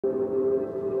Hi,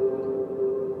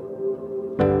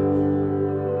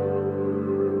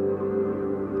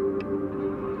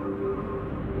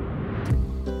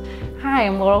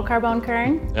 I'm Laurel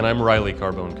Carbone-Kern. And I'm Riley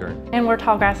Carbone-Kern. And we're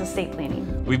Tallgrass Estate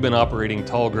Planning. We've been operating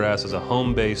Tallgrass as a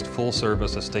home-based,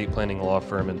 full-service estate planning law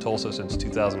firm in Tulsa since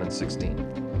 2016.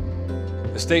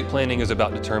 Estate planning is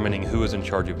about determining who is in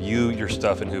charge of you, your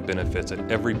stuff, and who benefits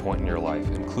at every point in your life,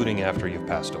 including after you've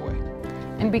passed away.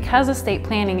 And because estate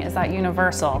planning is that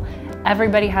universal,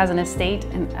 everybody has an estate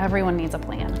and everyone needs a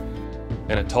plan.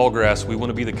 And at Tallgrass, we want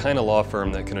to be the kind of law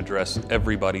firm that can address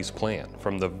everybody's plan,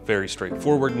 from the very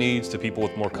straightforward needs to people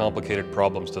with more complicated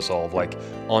problems to solve, like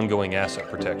ongoing asset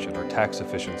protection or tax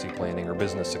efficiency planning or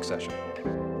business succession.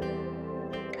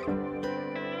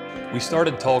 We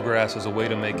started Tallgrass as a way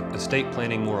to make estate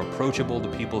planning more approachable to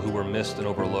people who were missed and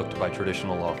overlooked by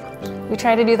traditional law firms. We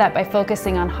try to do that by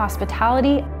focusing on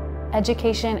hospitality,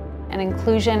 education, and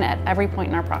inclusion at every point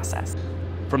in our process.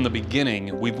 From the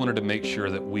beginning, we wanted to make sure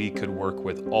that we could work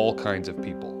with all kinds of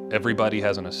people. Everybody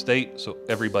has an estate, so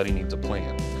everybody needs a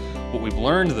plan. What we've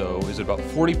learned, though, is that about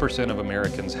 40% of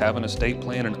Americans have an estate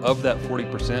plan, and of that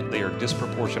 40%, they are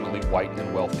disproportionately white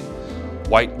and wealthy.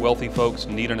 White, wealthy folks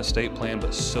need an estate plan,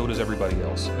 but so does everybody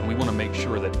else. And we want to make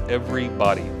sure that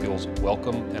everybody feels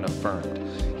welcome and affirmed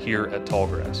here at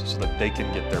Tallgrass so that they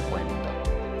can get their planning done.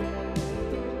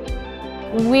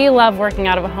 We love working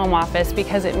out of a home office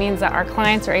because it means that our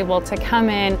clients are able to come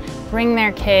in, bring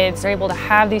their kids, they're able to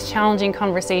have these challenging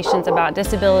conversations about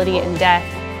disability and death.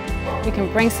 We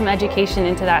can bring some education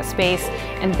into that space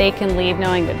and they can leave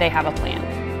knowing that they have a plan.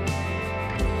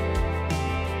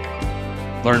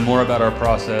 Learn more about our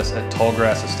process at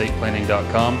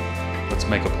tallgrassestateplanning.com. Let's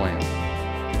make a plan.